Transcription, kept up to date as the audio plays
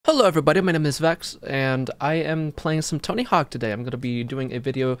Hello everybody, my name is Vex, and I am playing some Tony Hawk today. I'm going to be doing a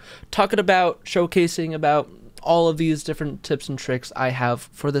video talking about, showcasing about all of these different tips and tricks I have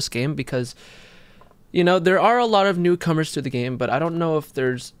for this game because, you know, there are a lot of newcomers to the game, but I don't know if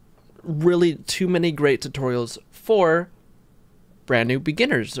there's really too many great tutorials for brand new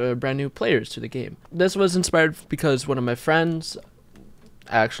beginners or brand new players to the game. This was inspired because one of my friends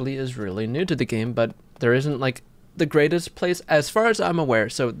actually is really new to the game, but there isn't like the greatest place as far as I'm aware.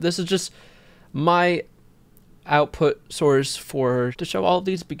 So this is just my output source to show all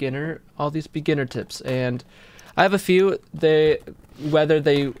these beginner tips, and I have a few. Whether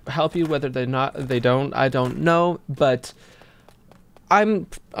they help you, whether they don't, I don't know, but I'm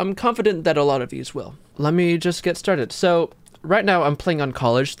confident that a lot of these will. Let me just get started. So right now I'm playing on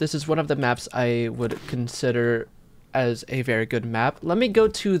college. This is one of the maps I would consider as a very good map. Let me go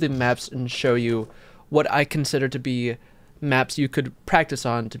to the maps and show you what I consider to be maps you could practice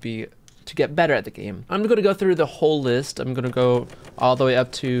on to get better at the game. I'm going to go through the whole list. I'm going to go all the way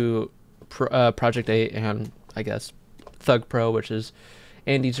up to Project 8 and I guess Thug Pro, which is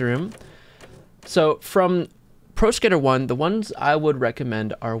Andy's room. So from Pro Skater 1, the ones I would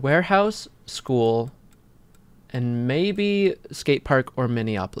recommend are Warehouse, School, and maybe Skate Park or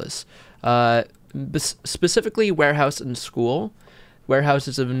Minneapolis. Specifically Warehouse and School. Warehouse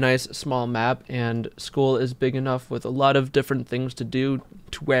is a nice small map, and School is big enough with a lot of different things to do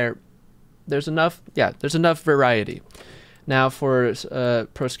to where there's enough variety. Now for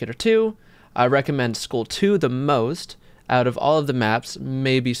Pro Skater 2, I recommend School 2 the most out of all of the maps,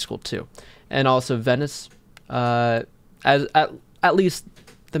 maybe School 2. And also Venice, at least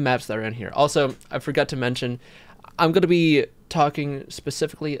the maps that are in here. Also, I forgot to mention, I'm going to be talking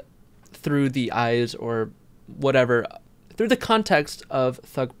specifically through the eyes or whatever, through the context of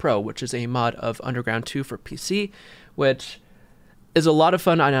Thug Pro, which is a mod of Underground 2 for PC, which is a lot of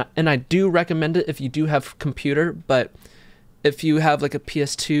fun, and I do recommend it if you do have computer, but if you have like a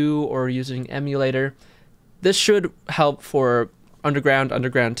PS2 or using emulator, this should help for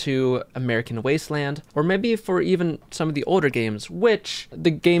Underground 2, American Wasteland, or maybe for even some of the older games, which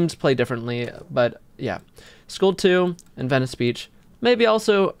the games play differently, but yeah. School 2 and Venice Beach. Maybe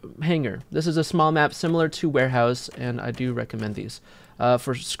also Hangar. This is a small map similar to Warehouse, and I do recommend these.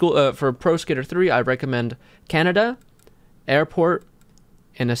 For Pro Skater 3, I recommend Canada, Airport,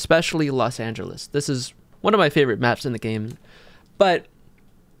 and especially Los Angeles. This is one of my favorite maps in the game, but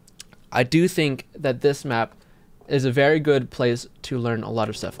I do think that this map is a very good place to learn a lot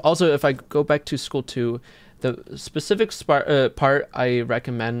of stuff. Also, if I go back to School 2, the specific part I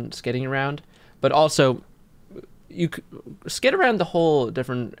recommend skating around, but also you could skate around the whole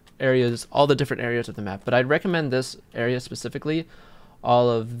different areas, all the different areas of the map, but I'd recommend this area specifically. All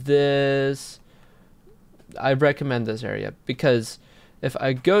of this, I recommend this area because if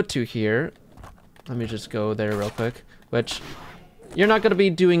I go to here, let me just go there real quick, which you're not going to be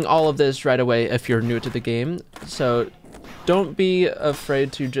doing all of this right away if you're new to the game, so don't be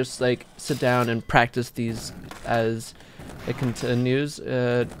afraid to just like sit down and practice these as it continues.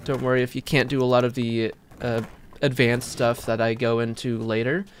 Don't worry if you can't do a lot of the advanced stuff that I go into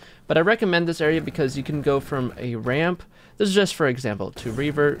later, but I recommend this area because you can go from a ramp, this is just for example, to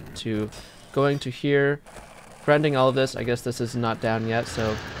revert, to going to here, grinding all of this. I guess this is not down yet,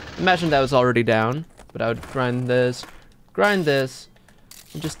 so imagine that was already down, but I would grind this,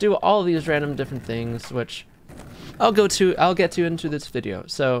 and just do all of these random different things, which I'll get to into this video.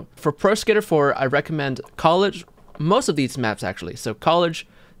 So for Pro Skater 4, I recommend College, most of these maps actually, so College,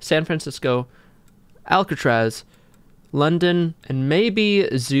 San Francisco, Alcatraz, London, and maybe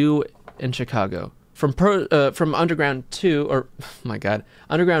Zoo in Chicago. From Underground 2, or oh my god,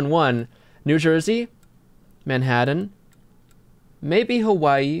 Underground 1, New Jersey, Manhattan, maybe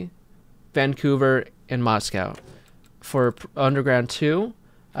Hawaii, Vancouver, and Moscow. For Underground 2,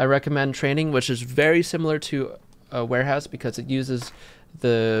 I recommend Training, which is very similar to a Warehouse because it just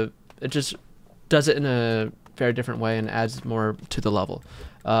does it in a very different way and adds more to the level.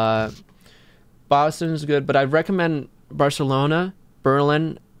 Boston is good, but I recommend Barcelona,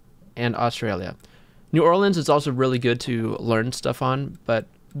 Berlin, and Australia. New Orleans is also really good to learn stuff on, but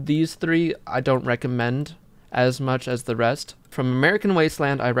these three I don't recommend as much as the rest. From American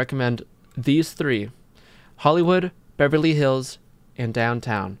Wasteland, I recommend these three: Hollywood, Beverly Hills, and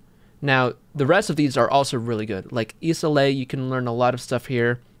Downtown. Now, the rest of these are also really good. Like East LA, you can learn a lot of stuff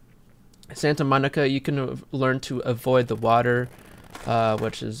here. Santa Monica, you can learn to avoid the water,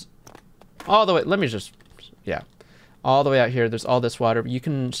 which is all the way, all the way out here, there's all this water. You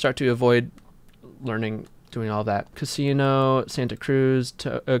can start to avoid doing all that. Casino, Santa Cruz,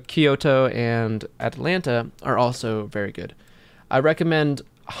 Kyoto, and Atlanta are also very good. I recommend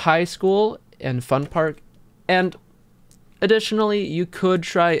high school and fun park. And additionally, you could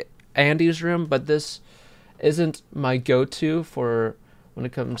try Andy's room, but this isn't my go-to for when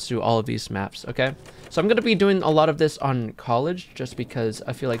it comes to all of these maps, okay? So I'm going to be doing a lot of this on college just because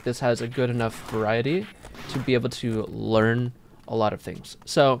I feel like this has a good enough variety to be able to learn a lot of things.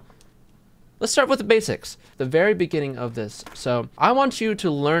 So let's start with the basics, the very beginning of this. So I want you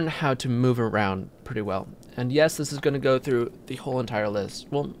to learn how to move around pretty well. And yes, this is going to go through the whole entire list.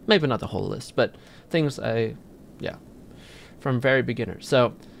 Well, maybe not the whole list, but things from very beginner.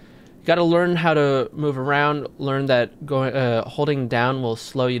 So you got to learn how to move around, learn that holding down will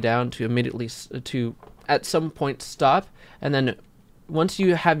slow you down to immediately at some point stop. And then once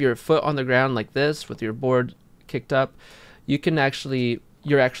you have your foot on the ground like this with your board kicked up,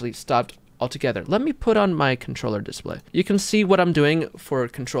 you're actually stopped altogether. Let me put on my controller display. You can see what I'm doing for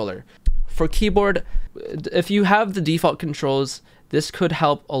controller. For keyboard, if you have the default controls, this could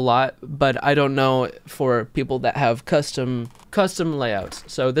help a lot, but I don't know for people that have custom layouts.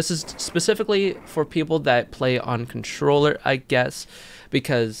 So this is specifically for people that play on controller, I guess,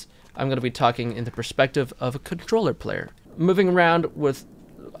 because I'm going to be talking in the perspective of a controller player. Moving around with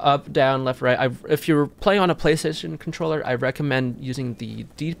up, down, left, right. If you're playing on a PlayStation controller, I recommend using the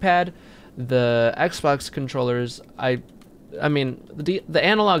D-pad. The Xbox controllers, I mean, the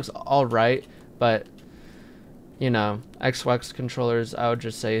analog's all right, but you know, Xbox controllers, I would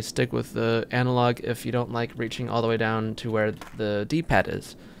just say stick with the analog if you don't like reaching all the way down to where the D-pad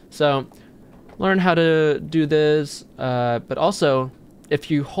is. So learn how to do this, but also if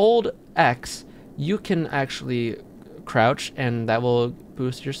you hold X, you can actually crouch and that will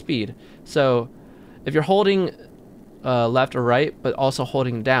boost your speed. So if you're holding left or right, but also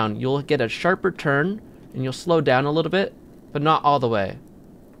holding down, you'll get a sharper turn and you'll slow down a little bit, but not all the way.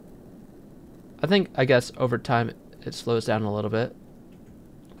 I guess over time it slows down a little bit,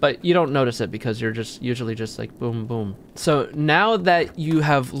 but you don't notice it because you're just usually just like boom, boom. So now that you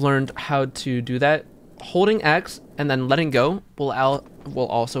have learned how to do that, holding X and then letting go will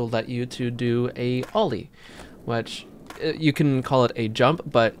also let you to do a ollie, which you can call it a jump,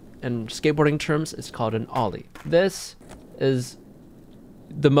 but in skateboarding terms, it's called an ollie. This is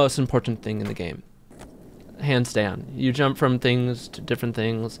the most important thing in the game, hands down. You jump from things to different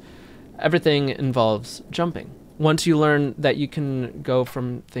things. Everything involves jumping. Once you learn that you can go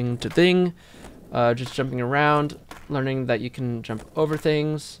from thing to thing, just jumping around, learning that you can jump over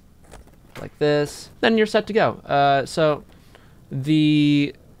things like this, then you're set to go. So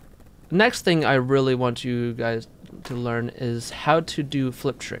the next thing I really want you guys to learn is how to do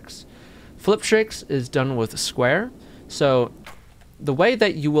flip tricks. Flip tricks is done with a square. So the way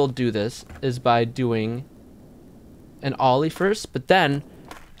that you will do this is by doing an ollie first, but then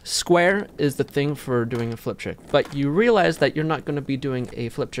square is the thing for doing a flip trick. But you realize that you're not going to be doing a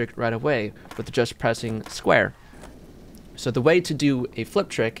flip trick right away with just pressing square. So the way to do a flip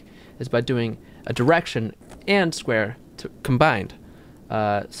trick is by doing a direction and square combined.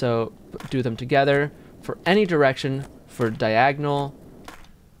 So do them together for any direction, for diagonal,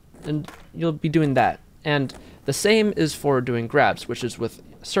 and you'll be doing that. And the same is for doing grabs, which is with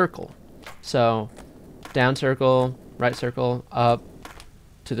circle. So down circle, right circle, up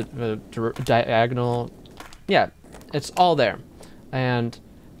to the diagonal. Yeah, it's all there. And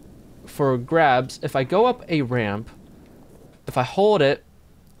for grabs, if I go up a ramp, if I hold it,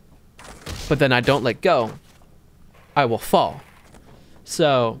 but then I don't let go, I will fall.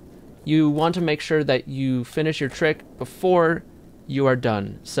 So you want to make sure that you finish your trick before you are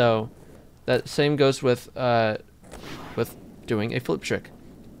done. So that same goes with doing a flip trick.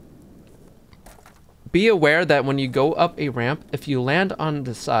 Be aware that when you go up a ramp, if you land on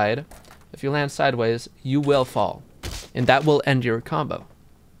the side, if you land sideways, you will fall, and that will end your combo.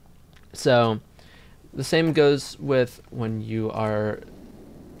 So the same goes with when you are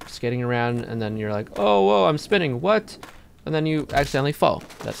skating around and then you're like, oh, whoa, I'm spinning, what? And then you accidentally fall.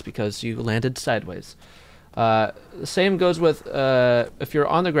 That's because you landed sideways. The same goes with if you're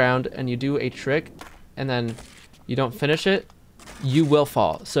on the ground and you do a trick and then you don't finish it, you will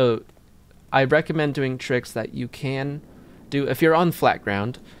fall. So I recommend doing tricks that you can do. If you're on flat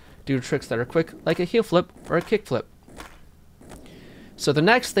ground, do tricks that are quick, like a heel flip or a kick flip. So the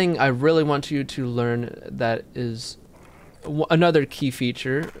next thing I really want you to learn that is another key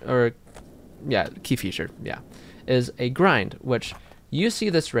feature, is a grind, which you see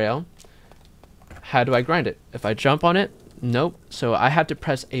this rail. How do I grind it? If I jump on it, nope. So I have to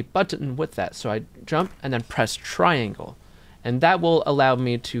press a button with that. So I jump and then press triangle. And that will allow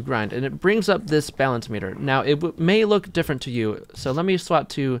me to grind. And it brings up this balance meter. Now, it may look different to you. So let me swap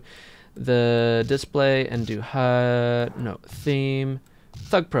to the display and do theme,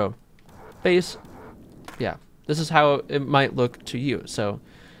 Thug Pro. Base, yeah. This is how it might look to you. So,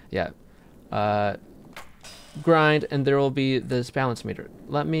 yeah. Grind, and there will be this balance meter.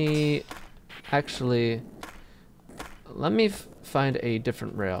 Let me find a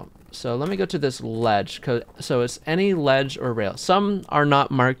different rail. So let me go to this ledge. So it's any ledge or rail. Some are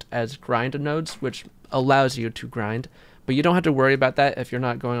not marked as grind nodes, which allows you to grind, but you don't have to worry about that if you're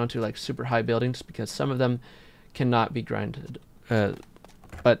not going onto like super high buildings, because some of them cannot be grinded.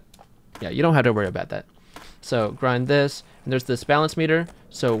 But yeah, you don't have to worry about that. So grind this, and there's this balance meter.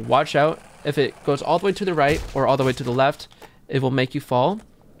 So watch out. If it goes all the way to the right or all the way to the left, it will make you fall.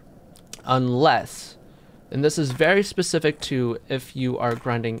 Unless, and this is very specific to if you are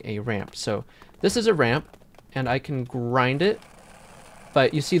grinding a ramp. So this is a ramp, and I can grind it,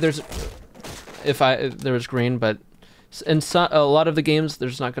 but you see there's, if there was green, but in a lot of the games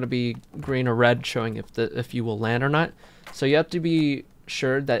there's not going to be green or red showing if you will land or not. So you have to be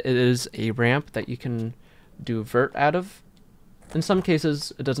sure that it is a ramp that you can do vert out of. In some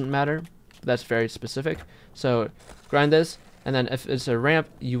cases it doesn't matter. That's very specific. So grind this, and then if it's a ramp,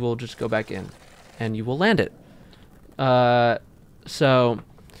 you will just go back in and you will land it. So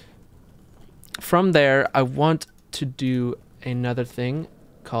from there, I want to do another thing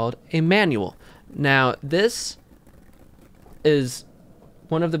called a manual. Now this is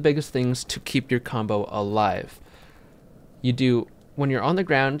one of the biggest things to keep your combo alive. You do, when you're on the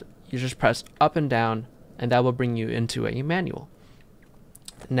ground, you just press up and down, and that will bring you into a manual.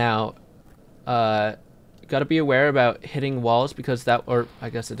 Now, gotta be aware about hitting walls, because that, or I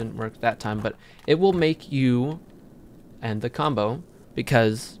guess it didn't work that time, but it will make you end the combo,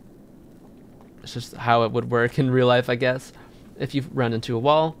 because it's just how it would work in real life, I guess. If you run into a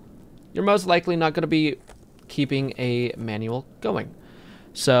wall, you're most likely not gonna be keeping a manual going.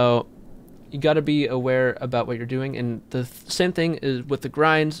 So you got to be aware about what you're doing, and the same thing is with the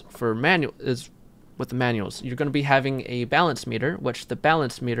grinds for with the manuals. You're going to be having a balance meter, which the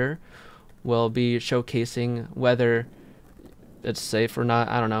balance meter will be showcasing whether it's safe or not.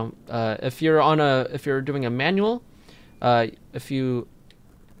 I don't know. If you're doing a manual, if you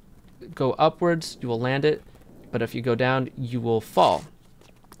go upwards, you will land it, but if you go down, you will fall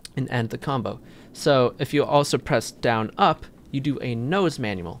and end the combo. So if you also press down up, you do a nose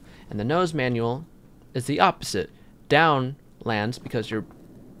manual, and the nose manual is the opposite. Down lands because you're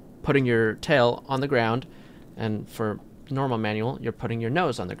putting your tail on the ground, and for normal manual, you're putting your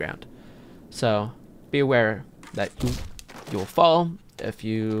nose on the ground. So be aware that you will fall if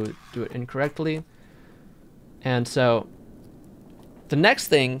you do it incorrectly. And so the next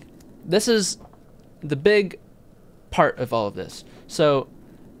thing, this is the big part of all of this. So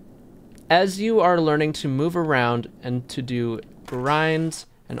as you are learning to move around and to do grinds,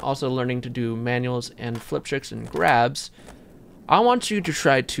 and also learning to do manuals and flip tricks and grabs, I want you to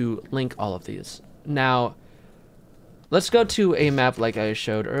try to link all of these. Now, let's go to a map like I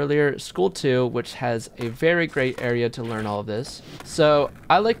showed earlier, School 2, which has a very great area to learn all of this. So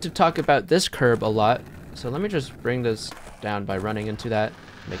I like to talk about this curb a lot. So let me just bring this down by running into that,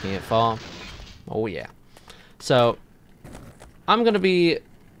 making it fall. Oh yeah. So I'm going to be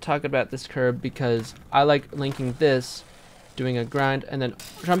talking about this curb because I like linking this, doing a grind, and then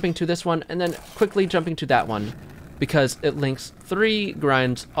jumping to this one, and then quickly jumping to that one, because it links 3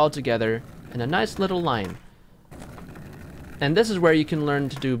 grinds all together in a nice little line. And this is where you can learn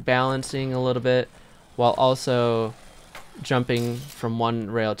to do balancing a little bit while also jumping from one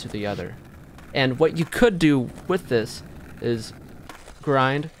rail to the other. And what you could do with this is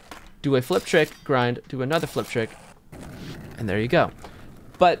grind, do a flip trick, grind, do another flip trick, and there you go.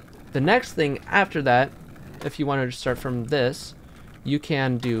 But the next thing after that, if you wanted to start from this, you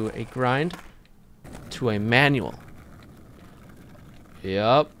can do a grind to a manual.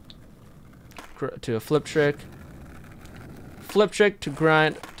 Yup. To a flip trick to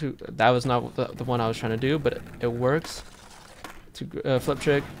grind to, that was not the one I was trying to do, but it works. To flip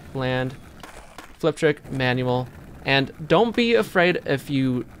trick, land, flip trick, manual. And don't be afraid if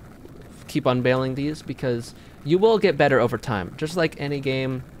you keep on bailing these, because you will get better over time. Just like any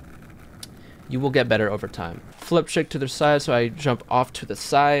game, you will get better over time. Flip trick to the side, so I jump off to the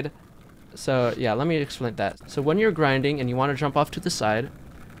side. So yeah, let me explain that. So when you're grinding and you want to jump off to the side,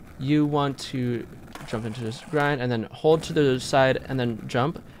 you want to jump into this grind and then hold to the side and then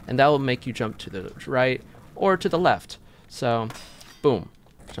jump, and that will make you jump to the right or to the left. So boom,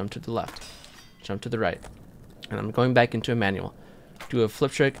 jump to the left, jump to the right, and I'm going back into a manual. Do a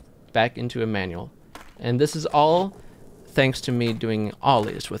flip trick, back into a manual. And this is all thanks to me doing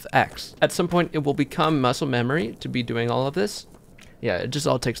ollies with X. At some point, it will become muscle memory to be doing all of this. Yeah, it just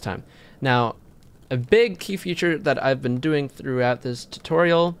all takes time. Now, a big key feature that I've been doing throughout this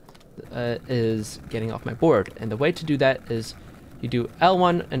tutorial is getting off my board. And the way to do that is you do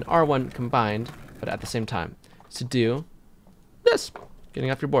L1 and R1 combined, but at the same time. To do this,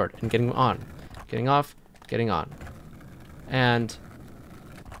 getting off your board and getting on, getting off, getting on. And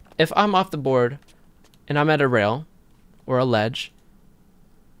if I'm off the board and I'm at a rail or a ledge,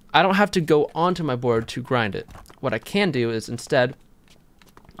 I don't have to go onto my board to grind it. What I can do is instead,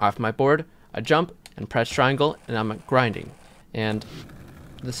 off my board, I jump and press triangle and I'm grinding. And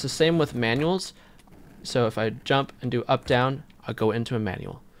this is the same with manuals. So if I jump and do up down, I'll go into a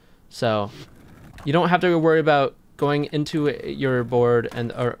manual. So you don't have to worry about going into your board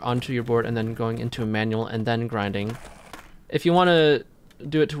or onto your board and then going into a manual and then grinding. If you want to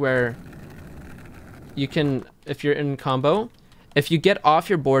do it to where you can, if you're in combo, if you get off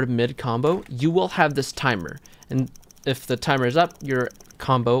your board mid combo, you will have this timer, and if the timer is up, your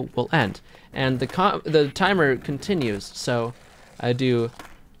combo will end, and the timer continues. So I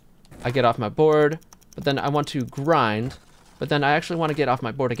get off my board, but then I want to grind, but then I actually want to get off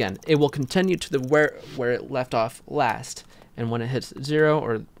my board again. It will continue to the where it left off last, and when it hits 0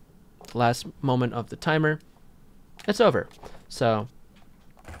 or the last moment of the timer, it's over. So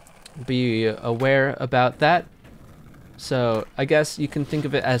be aware about that. So I guess you can think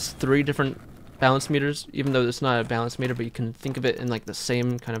of it as 3 different balance meters, even though it's not a balance meter, but you can think of it in like the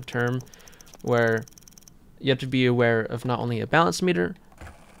same kind of term, where you have to be aware of not only a balance meter,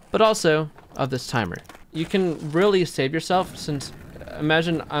 but also of this timer. You can really save yourself, since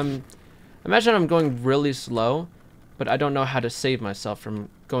imagine I'm going really slow, but I don't know how to save myself from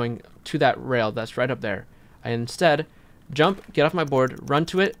going to that rail that's right up there. I instead jump, get off my board, run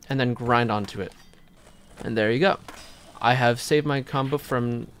to it, and then grind onto it. And there you go. I have saved my combo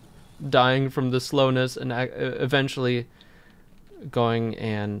from dying from the slowness and eventually going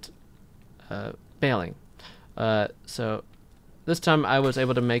and bailing. So this time I was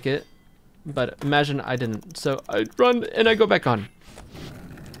able to make it, but imagine I didn't. So I run and I go back on.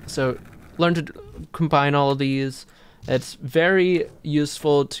 So learn to combine all of these. It's very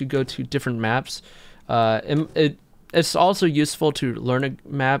useful to go to different maps. It's also useful to learn a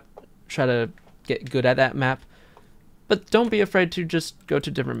map, try to get good at that map. But don't be afraid to just go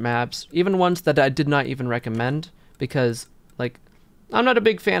to different maps, even ones that I did not even recommend, because, like, I'm not a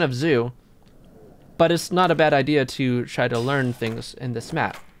big fan of Zoo, but it's not a bad idea to try to learn things in this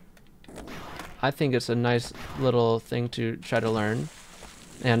map. I think it's a nice little thing to try to learn.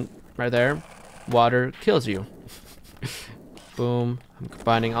 And right there, water kills you. Boom. I'm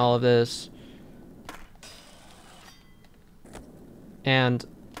combining all of this. And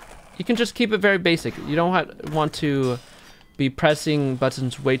you can just keep it very basic. You don't want to be pressing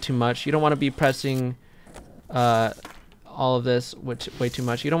buttons way too much. You don't want to be pressing all of this way too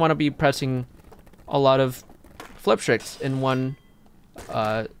much. You don't want to be pressing a lot of flip tricks in one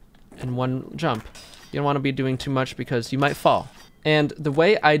jump. You don't want to be doing too much because you might fall. And the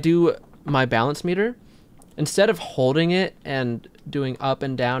way I do my balance meter, instead of holding it and doing up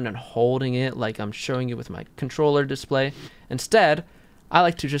and down and holding it like I'm showing you with my controller display, instead I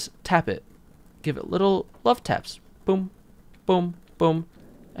like to just tap it. Give it little love taps. Boom, boom, boom.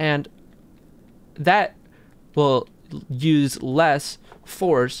 And that will use less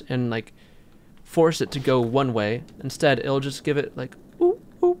force and like force it to go one way. Instead, it'll just give it like ooh,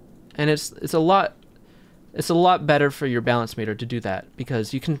 ooh. And it's a lot better for your balance meter to do that,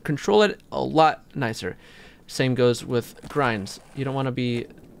 because you can control it a lot nicer. Same goes with grinds. You don't want to be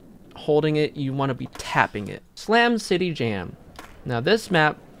holding it, you want to be tapping it. Slam City Jam. Now this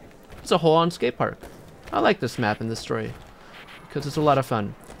map is a hole on skate park. I like this map in this story because it's a lot of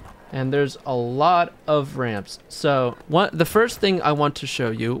fun. And there's a lot of ramps. So the first thing I want to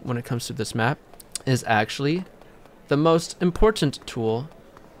show you when it comes to this map is actually the most important tool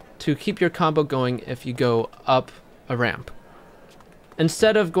to keep your combo going if you go up a ramp.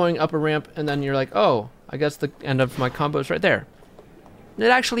 Instead of going up a ramp and then you're like, oh, I guess the end of my combo is right there. It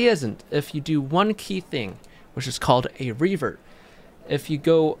actually isn't. If you do one key thing, which is called a revert. If you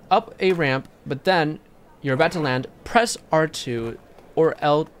go up a ramp, but then you're about to land, press R2 or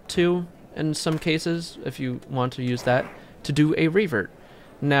L2 in some cases, if you want to use that, to do a revert.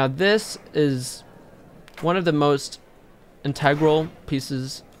 Now this is one of the most integral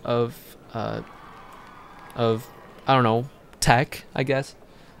pieces of I don't know, tech, I guess,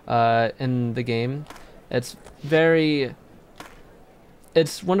 in the game. It's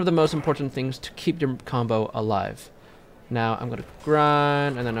one of the most important things to keep your combo alive. Now I'm gonna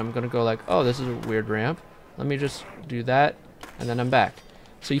grind, and then I'm gonna go like, oh, this is a weird ramp. Let me just do that, and then I'm back.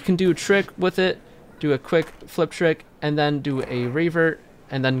 So you can do a trick with it, do a quick flip trick, and then do a revert,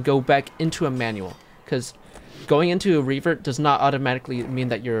 and then go back into a manual. Because going into a revert does not automatically mean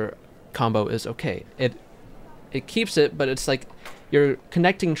that your combo is okay. It keeps it, but it's like you're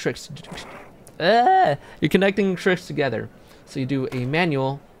connecting tricks. You're connecting tricks together. So you do a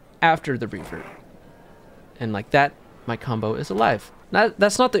manual after the revert. And like that, my combo is alive. Now,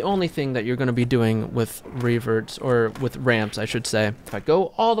 that's not the only thing that you're going to be doing with reverts, or with ramps, I should say. If I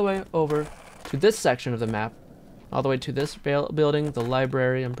go all the way over to this section of the map, all the way to this building, the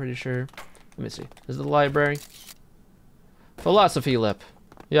library, I'm pretty sure. Let me see. Is it the library? Philosophy lip.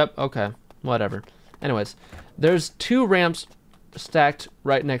 Yep, okay. Whatever. Anyways, there's 2 ramps stacked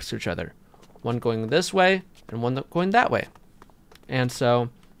right next to each other. One going this way, and one going that way. And so,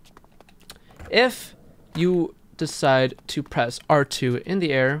 if you decide to press R2 in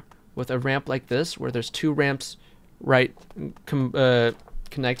the air with a ramp like this, where there's 2 ramps right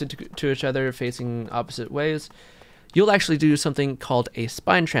connected to each other facing opposite ways, you'll actually do something called a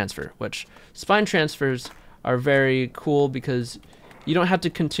spine transfer, which spine transfers are very cool because you don't have to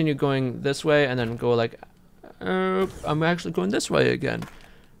continue going this way and then go like, I'm actually going this way again.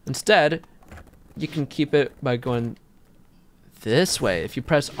 Instead, you can keep it by going this way. If you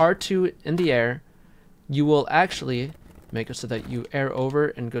press R2 in the air, you will actually make it so that you air over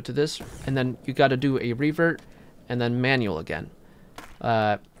and go to this, and then you got to do a revert and then manual again.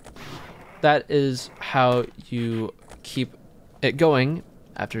 That is how you keep it going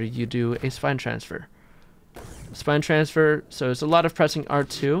after you do a spine transfer. Spine transfer, so it's a lot of pressing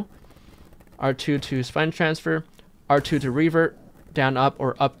R2, R2 to spine transfer, R2 to revert, down up,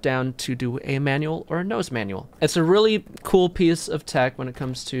 or up down to do a manual or a nose manual. It's a really cool piece of tech when it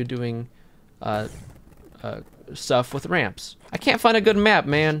comes to doing stuff with ramps. I can't find a good map,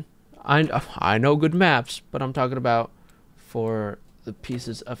 man. I know good maps, but I'm talking about for the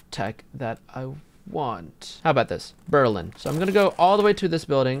pieces of tech that I want. How about this? Berlin. So I'm gonna go all the way to this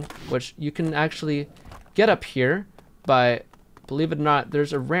building, which you can actually get up here by, believe it or not,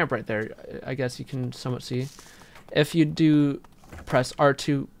 there's a ramp right there. I guess you can somewhat see. If you do press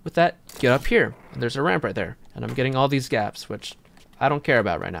R2 with that, get up here. And there's a ramp right there. And I'm getting all these gaps, which I don't care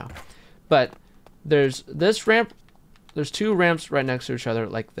about right now. But there's this ramp, there's 2 ramps right next to each other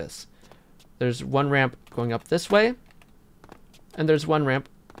like this. There's one ramp going up this way, and there's one ramp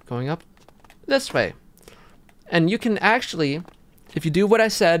going up this way. And you can actually, if you do what I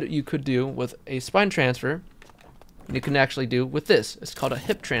said you could do with a spine transfer, you can actually do with this. It's called a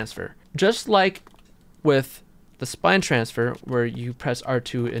hip transfer. Just like with the spine transfer where you press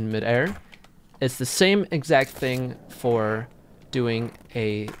R2 in midair, it's the same exact thing for doing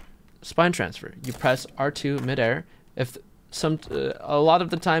a spine transfer. You press R2 midair. If a lot of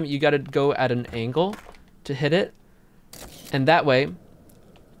the time you got to go at an angle to hit it, and that way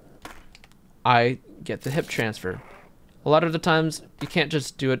I get the hip transfer. A lot of the times you can't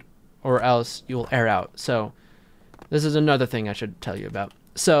just do it, or else you'll air out. So this is another thing I should tell you about.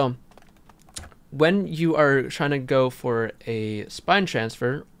 So when you are trying to go for a spine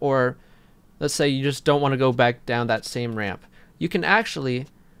transfer, or let's say you just don't want to go back down that same ramp, you can actually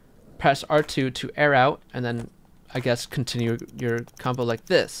press R2 to air out, and then I guess continue your combo like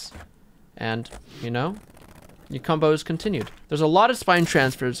this. And, you know, your combo is continued. There's a lot of spine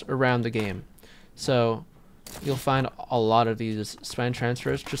transfers around the game. So you'll find a lot of these spine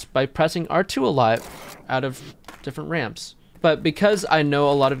transfers just by pressing R2 a lot out of different ramps. But because I know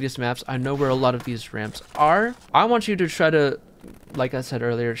a lot of these maps, I know where a lot of these ramps are, I want you to try to, like I said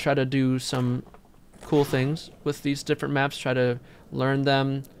earlier, try to do some cool things with these different maps, try to learn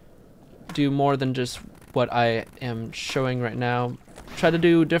them, do more than just what I am showing right now. Try to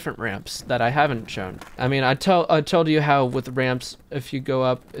do different ramps that I haven't shown. I mean, I told you how with ramps, if you go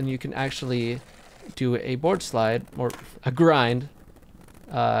up and you can actually do a board slide or a grind,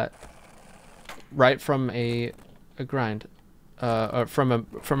 right from a grind, or from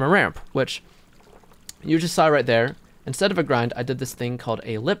a ramp, which you just saw right there. Instead of a grind, I did this thing called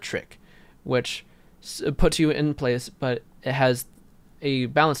a lip trick, which puts you in place, but it has a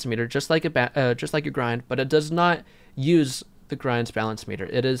balance meter, just like a grind, but it does not use the grind's balance meter.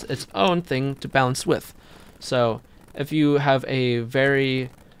 It is its own thing to balance with. So if you have a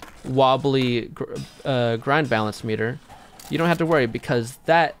very wobbly grind balance meter, you don't have to worry, because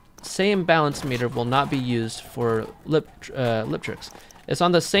that same balance meter will not be used for lip tricks. It's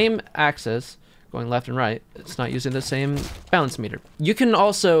on the same axis, going left and right. It's not using the same balance meter. You can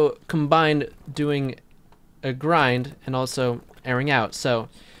also combine doing a grind and also airing out. So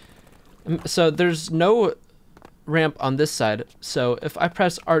there's no ramp on this side. So if I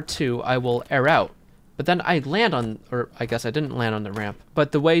press R2, I will air out. But then I land on, or I guess I didn't land on the ramp.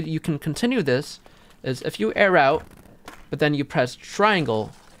 But the way you can continue this is if you air out but then you press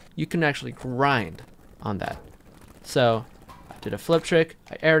triangle, you can actually grind on that. So I did a flip trick,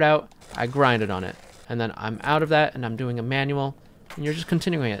 I aired out, I grinded on it, and then I'm out of that and I'm doing a manual, and you're just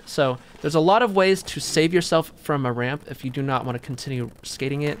continuing it. So there's a lot of ways to save yourself from a ramp if you do not want to continue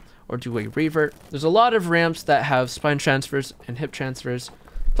skating it or do a revert. There's a lot of ramps that have spine transfers and hip transfers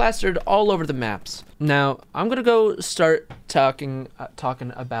plastered all over the maps. Now I'm gonna go start talking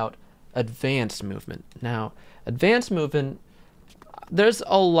about advanced movement. Now advanced movement, there's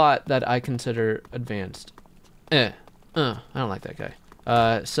a lot that I consider advanced. I don't like that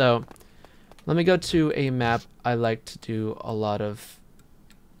guy. So let me go to a map I like to do a lot of.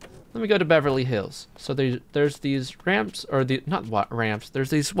 Let me go to Beverly Hills. So there's these ramps, or not ramps, there's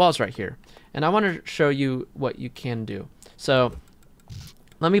these walls right here. And I want to show you what you can do. So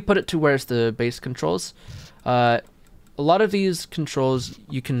let me put it to where's the base controls. A lot of these controls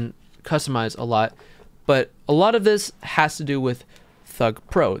you can customize a lot, but a lot of this has to do with Thug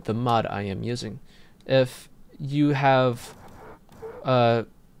Pro, the mod I am using. If you have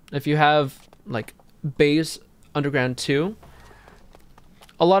like base underground 2,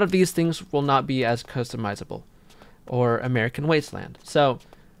 a lot of these things will not be as customizable, or American Wasteland. So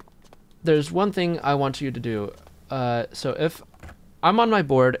there's one thing I want you to do. So if I'm on my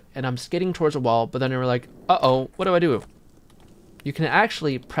board and I'm skating towards a wall, but then you're like, uh-oh, what do I do? You can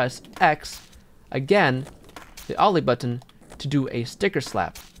actually press X, again, the ollie button, to do a sticker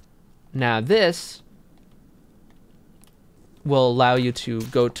slap. Now this will allow you to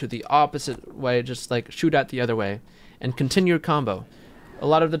go to the opposite way, just like shoot out the other way, and continue your combo. A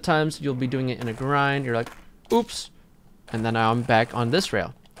lot of the times you'll be doing it in a grind, you're like, oops, and then I'm back on this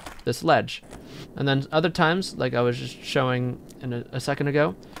rail, this ledge. And then other times, like I was just showing in a second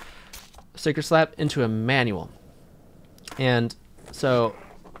ago, sticker slap into a manual. And so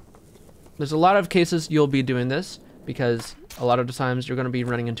there's a lot of cases you'll be doing this, because a lot of the times you're going to be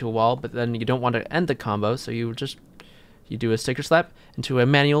running into a wall, but then you don't want to end the combo, so you do a sticker slap into a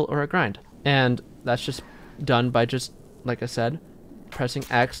manual or a grind. And that's just done by just, like I said, pressing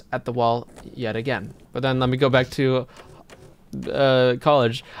X at the wall yet again. But then let me go back to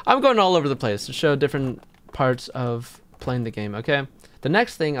college. I'm going all over the place to show different parts of playing the game, okay? The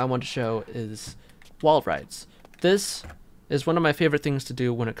next thing I want to show is wall rides. This is one of my favorite things to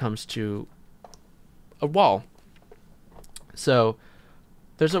do when it comes to a wall. So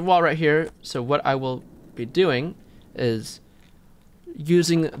there's a wall right here, so what I will be doing is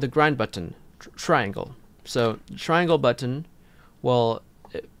using the grind button, triangle. So the triangle button will,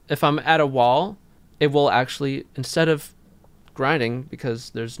 if I'm at a wall, it will actually, instead of grinding, because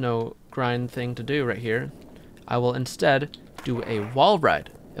there's no grind thing to do right here, I will instead do a wall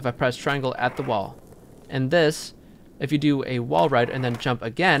ride if I press triangle at the wall. And this, if you do a wall ride and then jump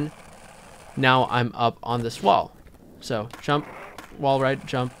again, now I'm up on this wall. So jump, wall ride,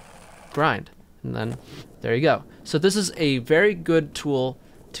 jump, grind, and then there you go. So this is a very good tool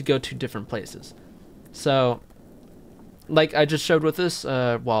to go to different places. So like I just showed with this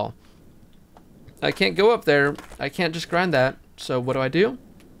wall, I can't go up there, I can't just grind that. So what do?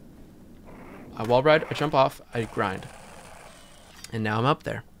 I wall ride, I jump off, I grind, and now I'm up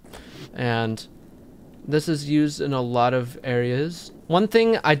there. And this is used in a lot of areas. One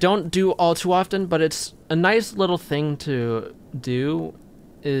thing I don't do all too often, but it's a nice little thing to do,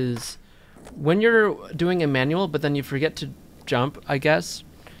 is when you're doing a manual but then you forget to jump, I guess,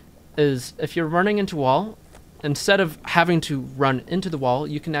 is if you're running into a wall, instead of having to run into the wall,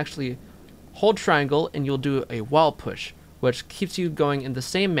 you can actually hold triangle and you'll do a wall push, which keeps you going in the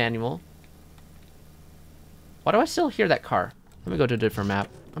same manual. Why do I still hear that car? Let me go to a different map.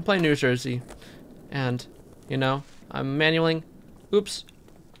 I'm playing New Jersey, and, you know, I'm manualing. Oops.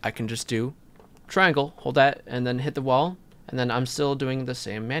 I can just do triangle, hold that, and then hit the wall, and then I'm still doing the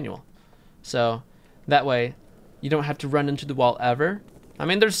same manual. So that way, you don't have to run into the wall ever. I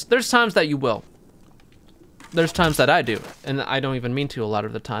mean, there's times that you will. There's times that I do, and I don't even mean to a lot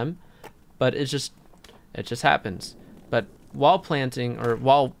of the time, but it just happens. But wall planting or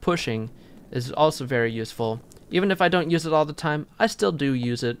wall pushing is also very useful. Even if I don't use it all the time, I still do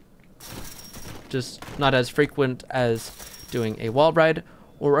use it. Just not as frequent as doing a wall ride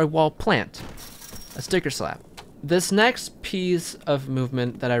or a wall plant, a sticker slap. This next piece of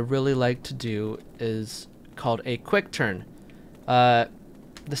movement that I really like to do is called a quick turn.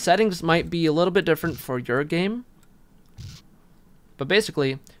 The settings might be a little bit different for your game, but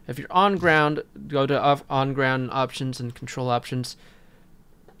basically, if you're on ground, go to on ground options and control options.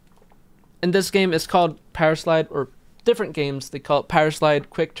 In this game, it's called power slide, or different games they call it power slide,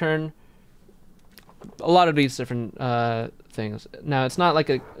 quick turn. A lot of these different things. Now, it's not like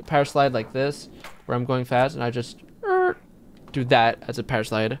a power slide like this, where I'm going fast and I just do that as a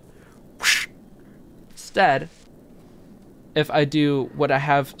paraslide. Instead, if I do what I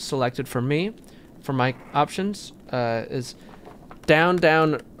have selected for me, for my options, is down,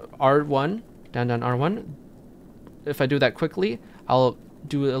 down, R1, down, down, R1. If I do that quickly, I'll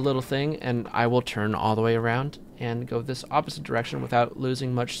do a little thing and I will turn all the way around and go this opposite direction without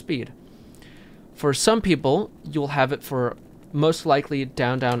losing much speed. For some people, you'll have it for most likely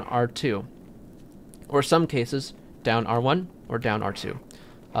down, down, R2. Or some cases, down R1 or down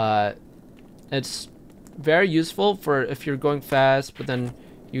R2. It's very useful for if you're going fast, but then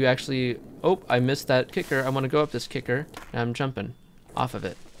you actually, oh, I missed that kicker. I want to go up this kicker. Now I'm jumping off of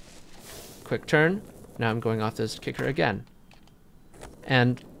it. Quick turn. Now I'm going off this kicker again.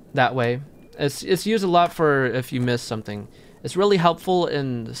 And that way, it's used a lot for if you miss something. It's really helpful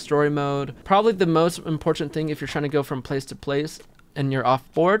in the story mode. Probably the most important thing if you're trying to go from place to place and you're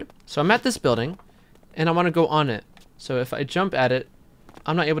off board. So I'm at this building and I want to go on it. So if I jump at it,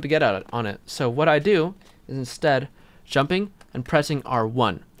 I'm not able to get out on it. So what I do is instead jumping and pressing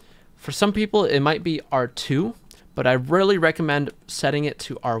R1. For some people, it might be R2, but I really recommend setting it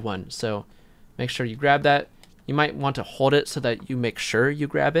to R1. So make sure you grab that. You might want to hold it so that you make sure you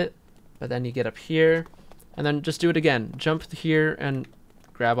grab it, but then you get up here and then just do it again. Jump here and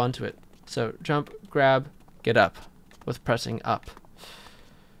grab onto it. So jump, grab, get up with pressing up.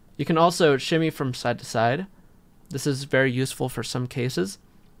 You can also shimmy from side to side. This is very useful for some cases.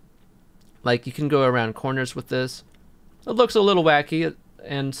 Like you can go around corners with this. It looks a little wacky,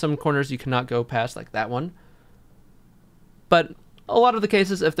 and some corners you cannot go past, like that one. But a lot of the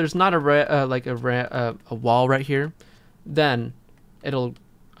cases, if there's not a wall right here, then it'll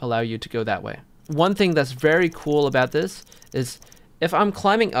allow you to go that way. One thing that's very cool about this is if I'm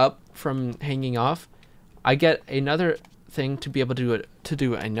climbing up from hanging off, I get another thing to be able to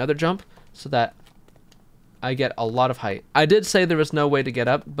do another jump so that I get a lot of height. I did say there was no way to get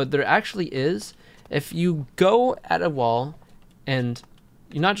up, but there actually is. If you go at a wall and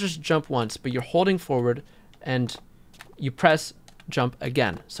you not just jump once, but you're holding forward and you press jump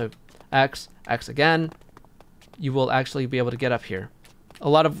again. So X, X again, you will actually be able to get up here. A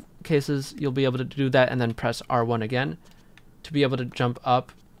lot of cases you'll be able to do that and then press R1 again to be able to jump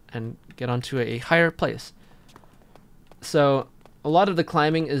up and get onto a higher place. So a lot of the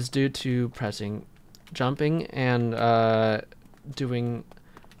climbing is due to pressing jumping and doing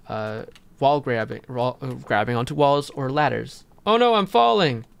wall grabbing onto walls or ladders. Oh no, I'm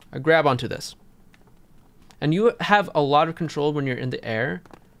falling! I grab onto this. And you have a lot of control when you're in the air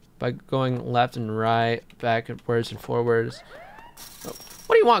by going left and right, backwards and forwards. Oh,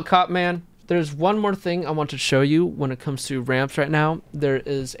 what do you want, cop man? There's one more thing I want to show you when it comes to ramps right now. There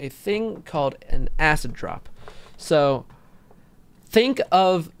is a thing called an acid drop. So think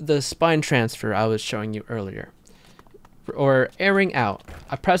of the spine transfer I was showing you earlier, or airing out.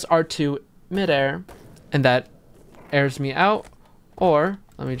 I press R2 midair, and that airs me out. Or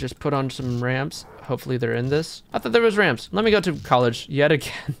let me just put on some ramps. Hopefully they're in this. I thought there was ramps. Let me go to college yet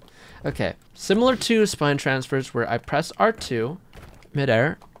again. Okay, similar to spine transfers where I press R2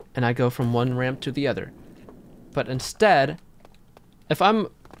 midair and I go from one ramp to the other. But instead, if I'm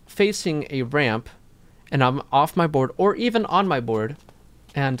facing a ramp and I'm off my board or even on my board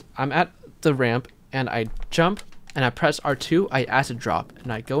and I'm at the ramp and I jump and I press R2, I acid drop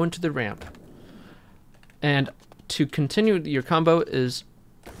and I go into the ramp. And to continue your combo is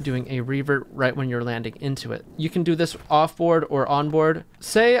doing a revert right when you're landing into it. You can do this off board or on board.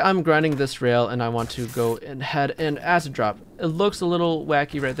 Say I'm grinding this rail and I want to go ahead and acid drop. It looks a little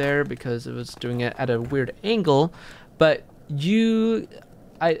wacky right there because it was doing it at a weird angle, but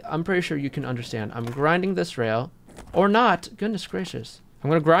I'm pretty sure you can understand. I'm grinding this rail, or not, goodness gracious. I'm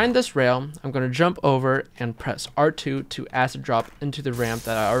gonna grind this rail, I'm gonna jump over and press R2 to acid drop into the ramp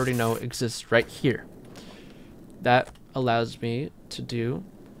that I already know exists right here. That allows me to do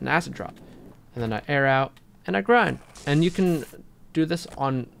an acid drop. And then I air out and I grind. And you can do this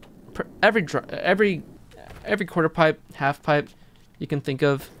on every quarter pipe, half pipe you can think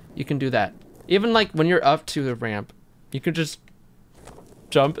of, you can do that. Even like when you're up to the ramp, you can just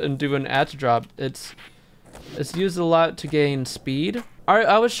jump and do an acid drop. It's used a lot to gain speed.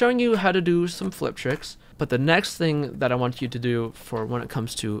 I was showing you how to do some flip tricks, but the next thing that I want you to do for when it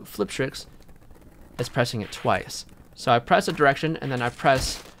comes to flip tricks is pressing it twice. So I press a direction and then I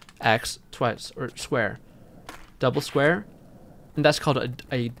press X twice, or square, double square, and that's called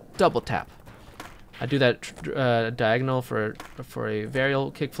a double tap. I do that diagonal for a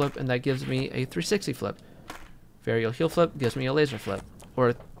varial kickflip, and that gives me a 360 flip. Varial heel flip gives me a laser flip,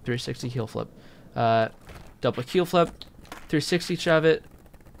 or 360 heel flip. Double heel flip, 360 shove it,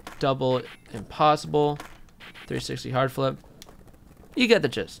 double impossible, 360 hard flip, You get the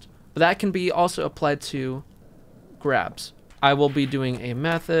gist. But that can be also applied to grabs. I will be doing a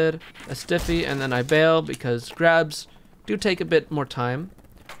method, a stiffy, and then I bail because grabs do take a bit more time.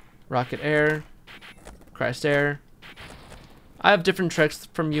 Rocket air, Christ air. I have different tricks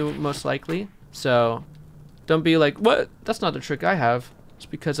from you most likely, so don't be like, what? That's not the trick I have. It's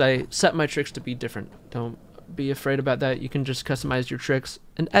because I set my tricks to be different. Don't be afraid about that. You can just customize your tricks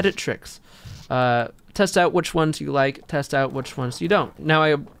and edit tricks. Test out which ones you like, test out which ones you don't. Now,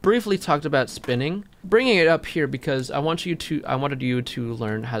 I briefly talked about spinning. Bringing it up here because I wanted you to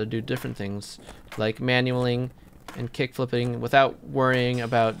learn how to do different things like manualing and kick flipping without worrying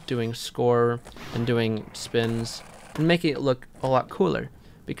about doing score and doing spins and making it look a lot cooler,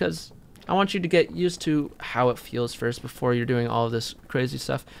 because I want you to get used to how it feels first before you're doing all of this crazy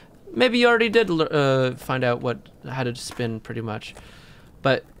stuff. Maybe you already did find out how to spin pretty much,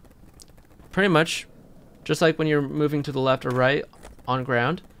 but pretty much just like when you're moving to the left or right on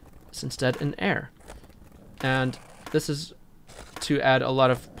ground, it's instead in air. And this is to add a lot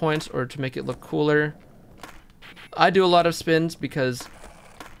of points or to make it look cooler. I do a lot of spins because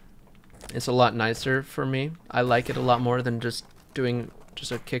it's a lot nicer for me. I like it a lot more than just doing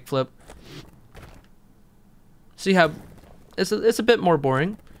just a kickflip. See how it's a bit more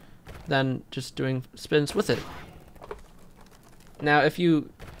boring than just doing spins with it. Now, if you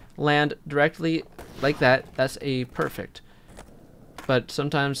land directly like that, that's a perfect. But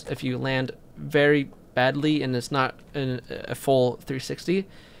sometimes if you land very badly and it's not a full 360,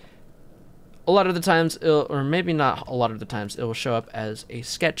 a lot of the times, or maybe not a lot of the times, it will show up as a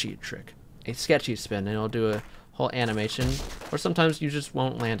sketchy trick, a sketchy spin, and it'll do a whole animation, or sometimes you just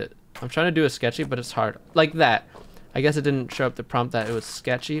won't land it. I'm trying to do a sketchy, but it's hard. Like that. I guess it didn't show up the prompt that it was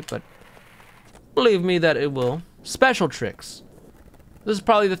sketchy, but believe me that it will. Special tricks. This is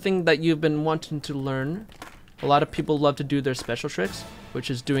probably the thing that you've been wanting to learn. A lot of people love to do their special tricks,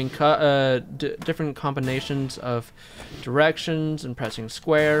 which is doing different combinations of directions and pressing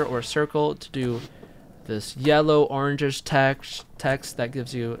square or circle to do this yellow orangish text that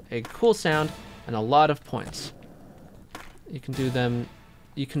gives you a cool sound and a lot of points. You can do them,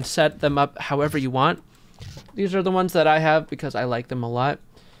 you can set them up however you want. These are the ones that I have because I like them a lot.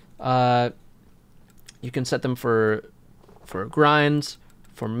 You can set them for grinds,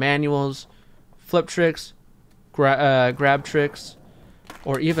 for manuals, flip tricks, grab tricks,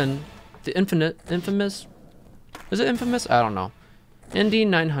 or even the infamous, is it infamous? I don't know. Indy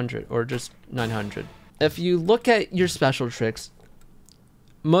 900 or just 900. If you look at your special tricks,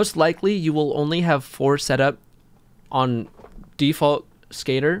 most likely you will only have 4 set up on default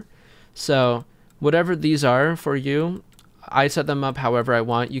skater. So whatever these are for you, I set them up however I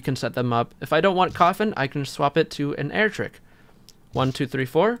want. You can set them up. If I don't want coffin, I can swap it to an air trick. 1, 2, 3,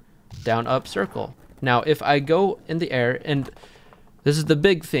 4, down, up, circle. Now, if I go in the air, and this is the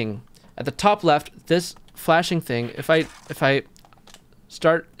big thing, at the top left, this flashing thing, if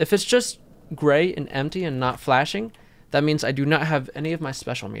it's just gray and empty and not flashing, that means I do not have any of my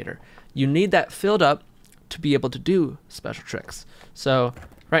special meter. You need that filled up to be able to do special tricks. So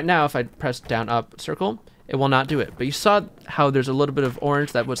right now, if I press down, up, circle, it will not do it. But you saw how there's a little bit of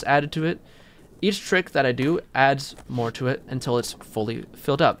orange that was added to it. Each trick that I do adds more to it until it's fully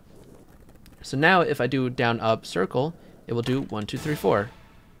filled up. So now if I do down, up, circle, it will do 1, 2, 3, 4.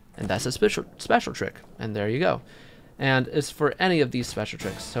 And that's a special trick. And there you go. And it's for any of these special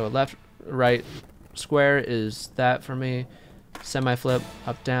tricks. So left, right, square is that for me. Semi flip,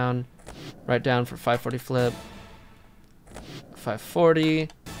 up, down, right down for 540 flip. 540.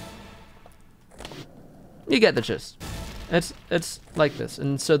 You get the gist. It's like this.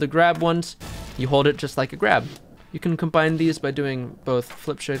 And so the grab ones, you hold it just like a grab. You can combine these by doing both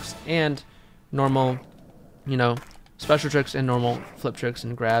flip tricks and normal, special tricks and normal flip tricks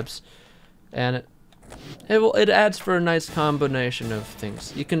and grabs. And it adds for a nice combination of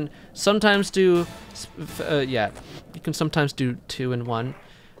things. You can sometimes do, you can sometimes do 2 in 1,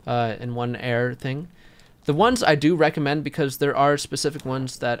 in one air thing. The ones I do recommend, because there are specific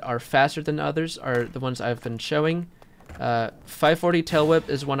ones that are faster than others, are the ones I've been showing. 540 tail whip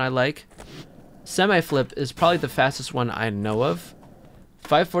is one I like. Semi flip is probably the fastest one I know of.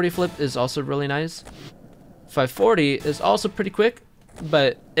 540 flip is also really nice. 540 is also pretty quick,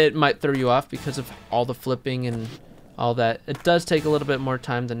 but it might throw you off because of all the flipping and all that. It does take a little bit more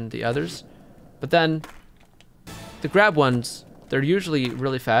time than the others. But then the grab ones, they're usually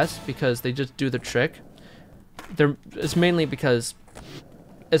really fast because they just do the trick. It's mainly because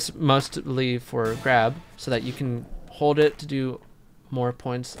it's mostly for grab, so that you can hold it to do more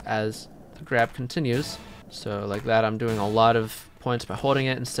points as the grab continues. So like that, I'm doing a lot of points by holding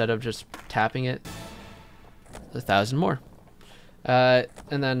it instead of just tapping it. 1,000 more. And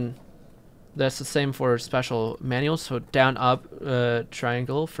then that's the same for special manuals. So down up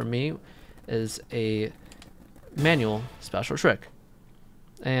triangle for me is a manual special trick.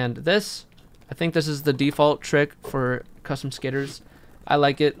 And this, I think this is the default trick for custom skaters. I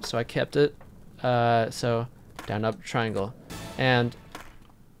like it, so I kept it. So down up triangle. And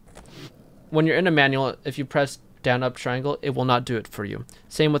when you're in a manual, if you press down up triangle, it will not do it for you.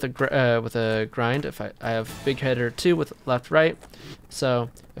 Same with a grind. If I have big header 2 with left right, so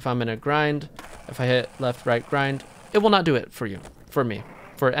if I'm in a grind, if I hit left right grind, it will not do it for you, for me,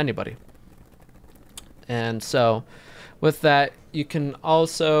 for anybody. And so with that, you can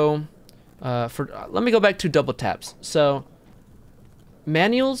also let me go back to double taps. So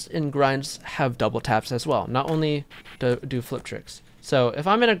manuals and grinds have double taps as well, not only do flip tricks. So if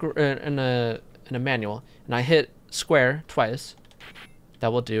I'm in a manual and I hit square twice,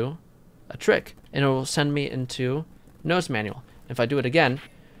 that will do a trick, and it will send me into nose manual. If I do it again,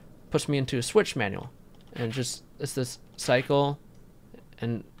 it puts me into a switch manual, and it's this cycle,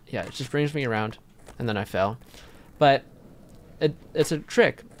 and yeah, it just brings me around, and then I fail. But it's a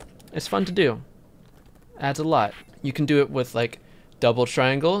trick. It's fun to do. Adds a lot. You can do it with like double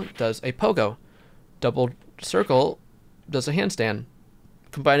triangle does a pogo, double circle does a handstand.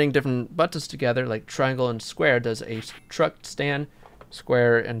 Combining different buttons together, like triangle and square, does a truck stand.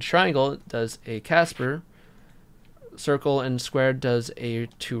 Square and triangle does a Casper. Circle and square does a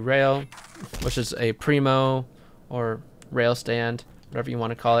 2-rail, which is a primo or rail stand, whatever you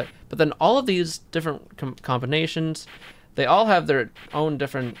want to call it. But then all of these different combinations, they all have their own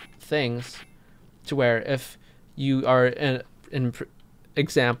different things, to where if you are in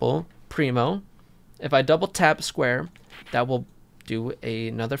example primo, if I double tap square, that will do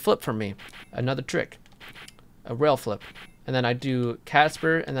another flip for me, another trick, a rail flip. And then I do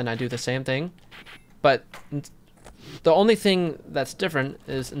Casper, and then I do the same thing. But the only thing that's different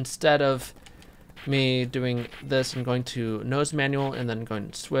is, instead of me doing this and going to nose manual and then going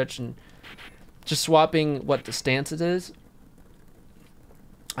to switch and just swapping what the stance it is,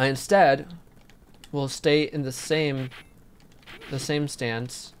 I instead will stay in the same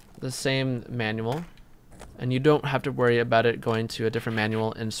stance, the same manual, and you don't have to worry about it going to a different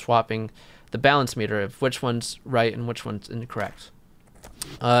manual and swapping the balance meter of which one's right and which one's incorrect.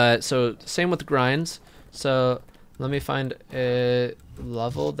 So same with grinds. So let me find a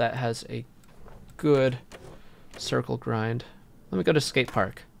level that has a good circle grind. Let me go to skate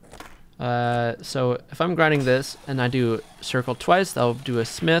park. So if I'm grinding this and I do circle twice, that'll do a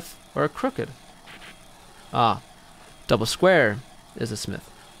smith or a crooked. Double square is a smith.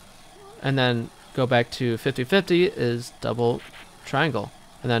 And then go back to 50-50 is double triangle.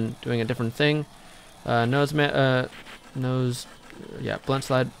 And then doing a different thing, blunt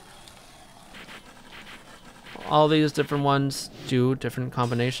slide. All these different ones do different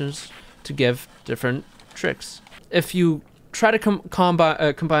combinations to give different tricks. If you try to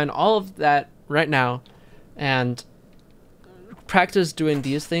combine all of that right now and practice doing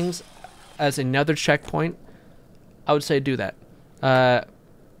these things as another checkpoint, I would say do that.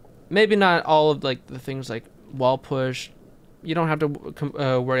 Maybe not all of like the things like wall push. You don't have to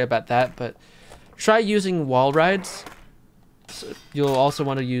worry about that, but try using wall rides. So you'll also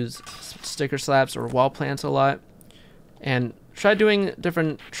want to use sticker slaps or wall plants a lot, and try doing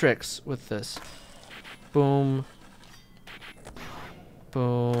different tricks with this. Boom,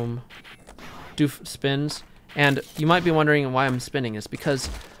 boom. Do spins, and you might be wondering why I'm spinning. It's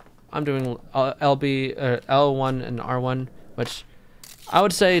because I'm doing L1 and R1, which I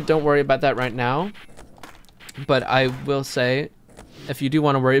would say don't worry about that right now. But I will say, if you do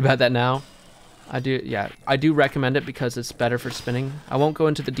want to worry about that now, I do recommend it because it's better for spinning. I won't go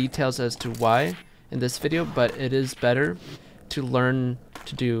into the details as to why in this video, but it is better to learn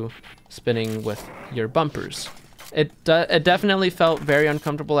to do spinning with your bumpers. It definitely felt very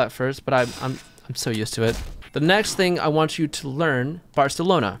uncomfortable at first, but I'm so used to it. The next thing I want you to learn,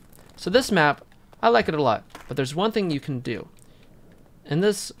 Barcelona. So this map, I like it a lot, but there's one thing you can do. In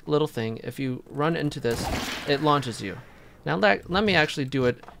this little thing, if you run into this, it launches you. Now let me actually do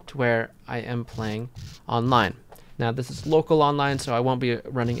it to where I am playing online. Now this is local online, so I won't be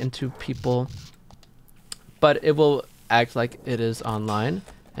running into people, but it will act like it is online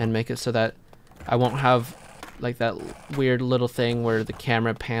and make it so that I won't have like that weird little thing where the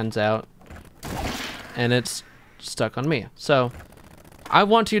camera pans out and it's stuck on me. So I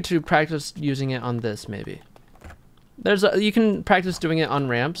want you to practice using it on this maybe. You can practice doing it on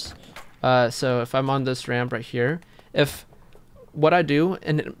ramps. So if I'm on this ramp right here, if what I do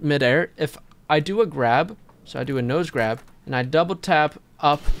in midair, if I do a grab, so I do a nose grab, and I double tap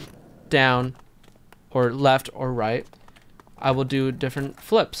up, down, or left or right, I will do different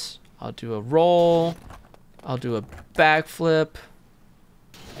flips. I'll do a roll, I'll do a backflip,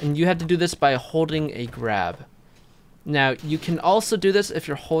 and you have to do this by holding a grab. Now, you can also do this if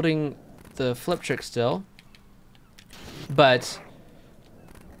you're holding the flip trick still, but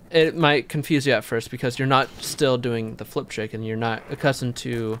it might confuse you at first because you're not still doing the flip trick and you're not accustomed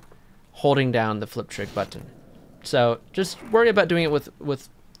to holding down the flip trick button. So just worry about doing it with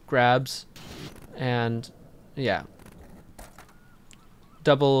grabs, and yeah.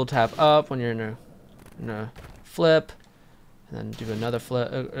 Double tap up when you're in a flip, and then do another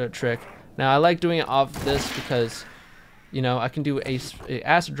flip trick. Now I like doing it off this because, you know, I can do a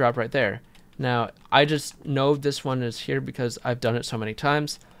acid drop right there. Now I just know this one is here because I've done it so many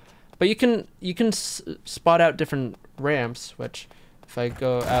times. But you can spot out different ramps, which if I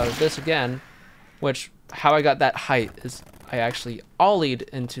go out of this again, which how I got that height is I actually ollied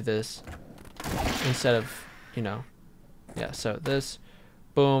into this instead of, you know, yeah, so this,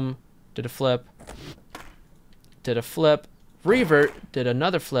 boom, did a flip, revert, did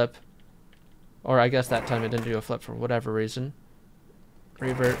another flip, or I guess that time it didn't do a flip for whatever reason,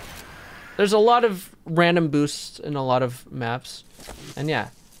 revert. There's a lot of random boosts in a lot of maps, and yeah,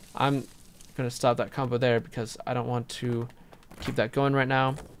 I'm gonna stop that combo there because I don't want to keep that going right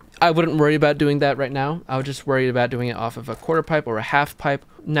now. I wouldn't worry about doing that right now. I would just worry about doing it off of a quarter pipe or a half pipe.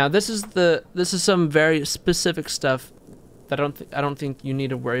 Now this is some very specific stuff that I don't think you need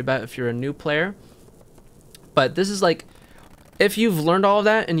to worry about if you're a new player. But this is like, if you've learned all of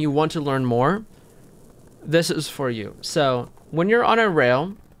that and you want to learn more, this is for you. So when you're on a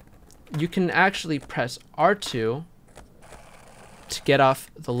rail, you can actually press R2 to get off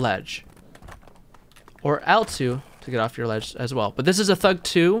the ledge, or L2 to get off your ledge as well. But this is a Thug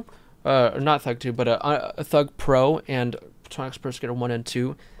 2, not Thug 2, but a Thug Pro and Photonics Pro Skater 1 and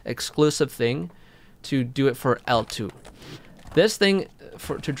 2 exclusive thing to do it for L2. This thing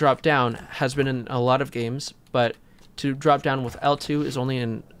to drop down has been in a lot of games, but to drop down with L2 is only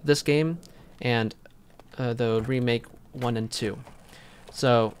in this game and the remake 1 and 2.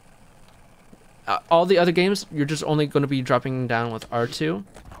 So all the other games, you're just only going to be dropping down with R2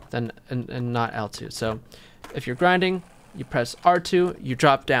 then and not L2. So if you're grinding, you press R2, you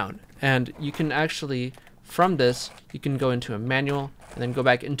drop down, and you can actually, from this, you can go into a manual and then go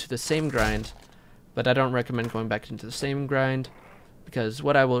back into the same grind. But I don't recommend going back into the same grind because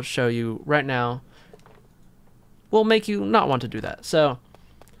what I will show you right now will make you not want to do that. So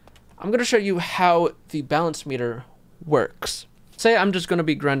I'm going to show you how the balance meter works. Say I'm just going to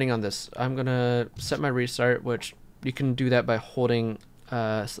be grinding on this. I'm going to set my restart, which you can do that by holding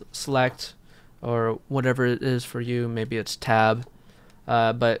select or whatever it is for you. Maybe it's tab.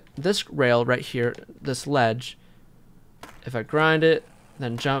 But this rail right here, this ledge, if I grind it,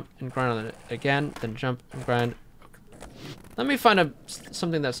 then jump and grind on it again, then jump and grind. Let me find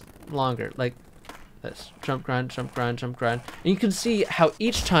something that's longer, like this. Jump, grind, jump, grind, jump, grind. And you can see how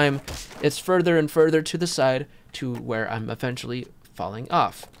each time it's further and further to the side to where I'm eventually falling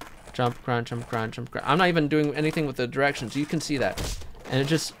off. Jump, grind, jump, grind, jump, grind. I'm not even doing anything with the directions. You can see that. And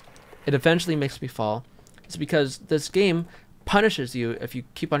it eventually makes me fall. It's because this game punishes you if you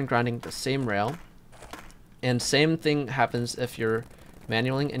keep on grinding the same rail. And same thing happens if you're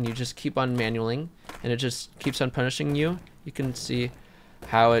manualing and you just keep on manualing and it just keeps on punishing you. You can see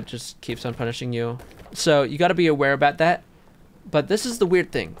how it just keeps on punishing you. So you got to be aware about that. But this is the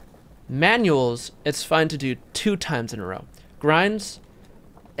weird thing. Manuals, it's fine to do 2 times in a row. Grinds,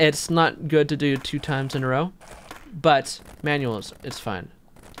 it's not good to do 2 times in a row. But manuals, it's fine.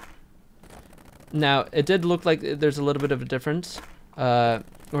 Now, it did look like there's a little bit of a difference, or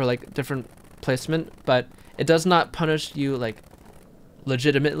like different placement, but it does not punish you like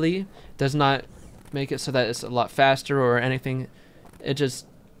legitimately. It does not make it so that it's a lot faster or anything. It just,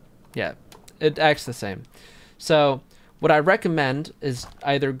 yeah, it acts the same. So what I recommend is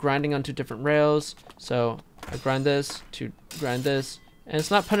either grinding onto different rails. So I grind this to grind this, and it's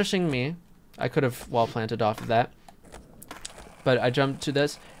not punishing me. I could have wall planted off of that, but I jumped to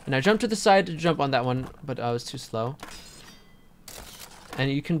this, and I jumped to the side to jump on that one, but I was too slow.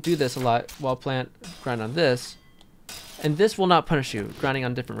 And you can do this a lot. Wall plant, grind on this, and this will not punish you, grinding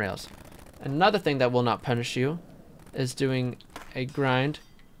on different rails. Another thing that will not punish you is doing a grind,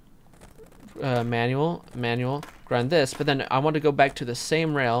 manual, grind this, but then I want to go back to the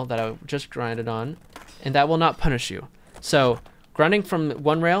same rail that I just grinded on, and that will not punish you. So grinding from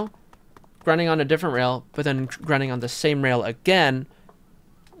one rail, grinding on a different rail, but then grinding on the same rail again,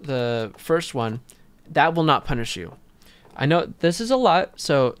 the first one, that will not punish you. I know this is a lot,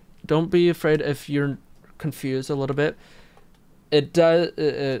 so don't be afraid if you're confused a little bit. It does,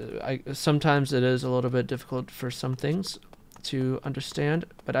 sometimes it is a little bit difficult for some things. to understand,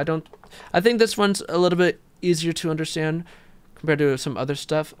 but I think this one's a little bit easier to understand compared to some other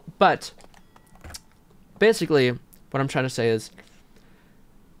stuff. But basically, what I'm trying to say is,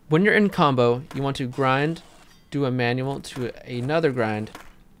 when you're in combo, you want to grind, do a manual to another grind,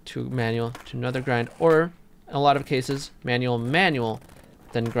 to manual to another grind, or in a lot of cases, manual,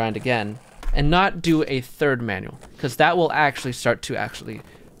 then grind again, and not do a third manual, because that will actually start to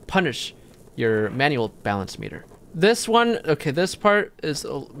punish your manual balance meter. This one, okay, this part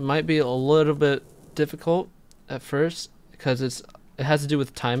might be a little bit difficult at first because it has to do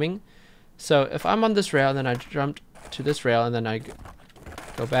with timing. So if I'm on this rail and then I jump to this rail and then I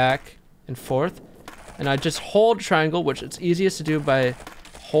go back and forth, and I just hold triangle, which it's easiest to do by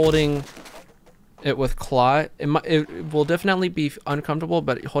holding it with claw. It will definitely be uncomfortable,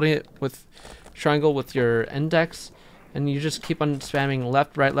 but holding it with triangle with your index, and you just keep on spamming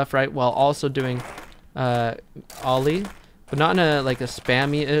left, right, while also doing ollie, but not in a like a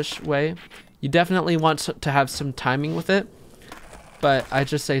spammy-ish way. You definitely want to have some timing with it, but I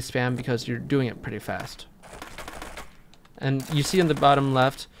just say spam because you're doing it pretty fast. And you see in the bottom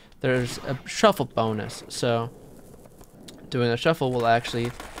left, there's a shuffle bonus. So doing a shuffle will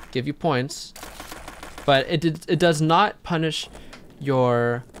actually give you points, but it does not punish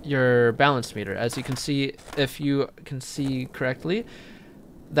your balance meter. As you can see, if you can see correctly,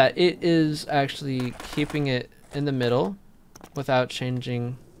 that it is actually keeping it in the middle without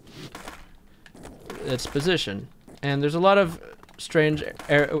changing its position. And there's a lot of strange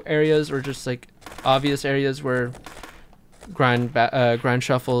areas, or just like obvious areas, where grind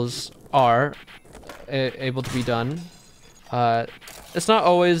shuffles are able to be done. It's not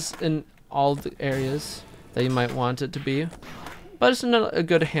always in all the areas that you might want it to be, but it's in a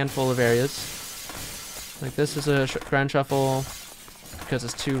good handful of areas. Like this is a grind shuffle because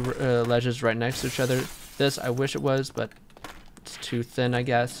it's two ledges right next to each other. This I wish it was, but it's too thin, I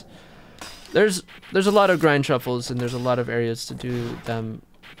guess. There's a lot of grind shuffles, and there's a lot of areas to do them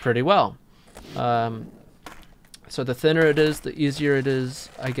pretty well. So the thinner it is, the easier it is,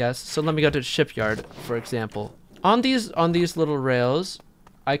 I guess. So let me go to shipyard, for example. On these little rails,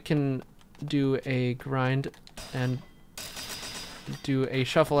 I can do a grind and do a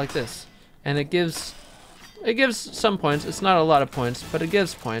shuffle like this, and it gives some points. It's not a lot of points, but it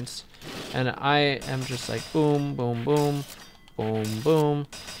gives points. And I am just like boom, boom, boom, boom, boom.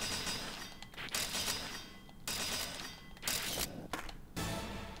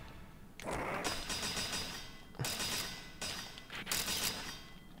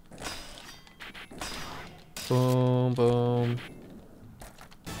 Boom, boom.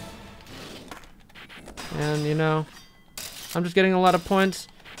 And you know, I'm just getting a lot of points.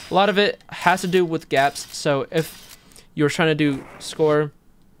 A lot of it has to do with gaps. So if you're trying to do score,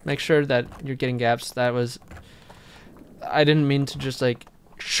 make sure that you're getting gaps. I didn't mean to just like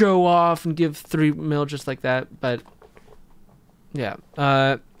show off and give 3 mil just like that, but yeah.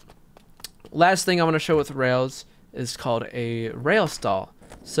 Last thing I want to show with rails is called a rail stall.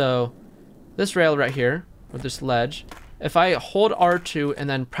 So this rail right here, with this ledge, if I hold R2 and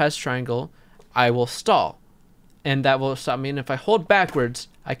then press triangle, I will stall, and that will stop me. And if I hold backwards,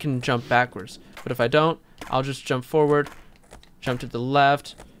 I can jump backwards, but if I don't, I'll just jump forward, jump to the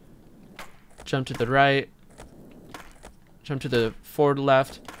left, jump to the right, jump to the forward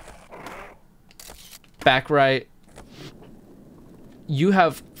left, back right. You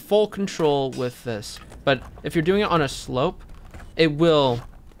have full control with this, but if you're doing it on a slope, it will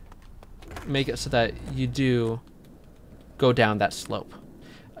make it so that you do go down that slope.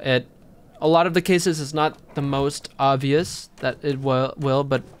 A lot of the cases is not the most obvious that it will,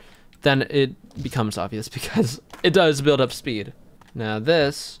 but then it becomes obvious because it does build up speed. Now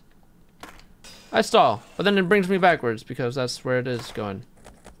this, I stall, but then it brings me backwards because that's where it is going.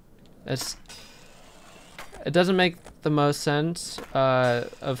 It doesn't make the most sense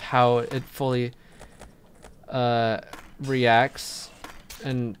of how it fully reacts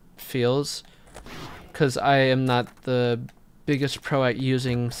and feels, because I am not the biggest pro at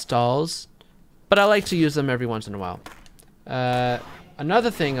using stalls, but I like to use them every once in a while. Another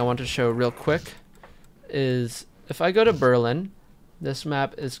thing I want to show real quick is if I go to Berlin, this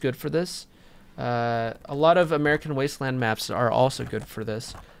map is good for this. A lot of American Wasteland maps are also good for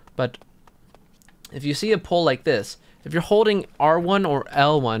this, but if you see a pole like this, if you're holding R1 or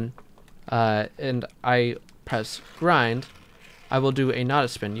L1 and I press grind, I will do a not a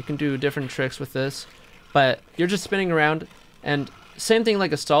spin. You can do different tricks with this, but you're just spinning around, and same thing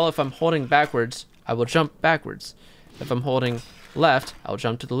like a stall. If I'm holding backwards, I will jump backwards. If I'm holding left, I'll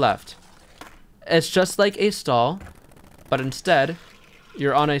jump to the left. It's just like a stall, but instead,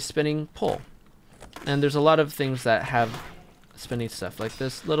 you're on a spinning pole. And there's a lot of things that have spinny stuff, like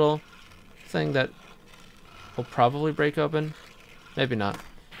this little thing that will probably break open. Maybe not.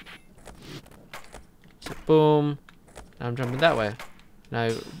 So boom. Now I'm jumping that way. Now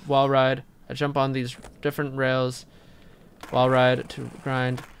wall ride. I jump on these different rails. Wall ride to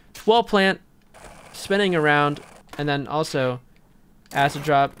grind. Wall plant. Spinning around. And then also acid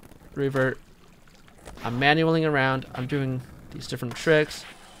drop. Revert. I'm manualing around. I'm doing these different tricks.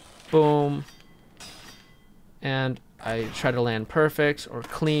 Boom. And I try to land perfect or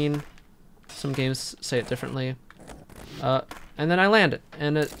clean. Some games say it differently. And then I land it.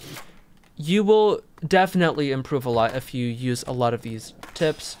 And you will definitely improve a lot if you use a lot of these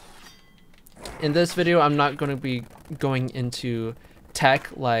tips. In this video, I'm not going to be going into tech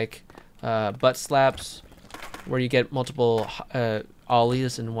like butt slaps, where you get multiple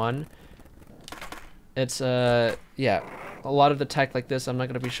ollies in one. It's, yeah, a lot of the tech like this I'm not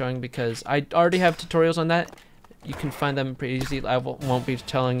going to be showing because I already have tutorials on that. You can find them pretty easy. I won't be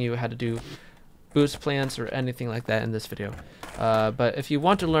telling you how to do boost plants or anything like that in this video. But if you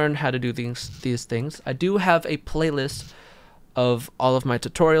want to learn how to do these things, I do have a playlist of all of my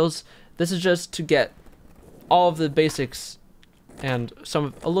tutorials. This is just to get all of the basics and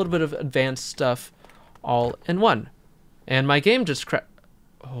a little bit of advanced stuff all in one. And my game just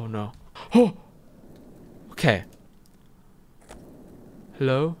oh no. Oh! Okay.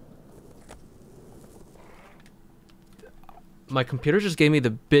 Hello? My computer just gave me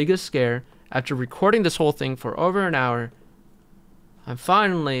the biggest scare. After recording this whole thing for over an hour, I'm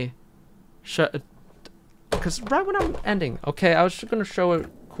finally because right when I'm ending, okay, I was just gonna show a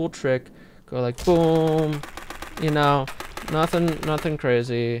cool trick, go like boom, you know, nothing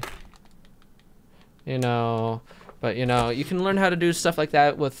crazy, you know, but you know, you can learn how to do stuff like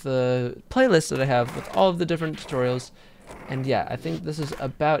that with the playlist that I have with all of the different tutorials. And yeah, I think this is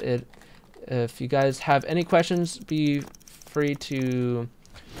about it. If you guys have any questions, feel free to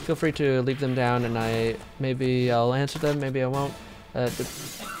leave them down, and maybe I'll answer them, maybe I won't. It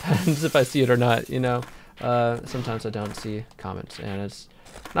depends if I see it or not, you know. Sometimes I don't see comments, and it's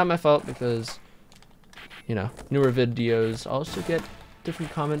not my fault because, you know, newer videos also get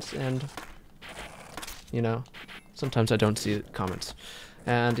different comments, and, you know, sometimes I don't see comments.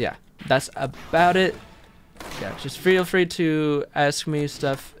 And yeah, that's about it. Yeah, just feel free to ask me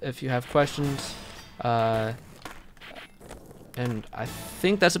stuff if you have questions. And I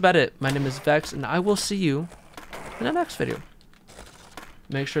think that's about it. My name is Vex, and I will see you in the next video.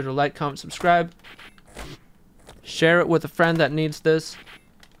 Make sure to like, comment, subscribe. Share it with a friend that needs this.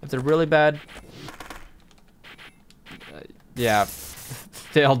 If they're really bad, yeah,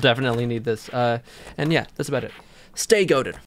 they'll definitely need this. And yeah, that's about it. Stay goated.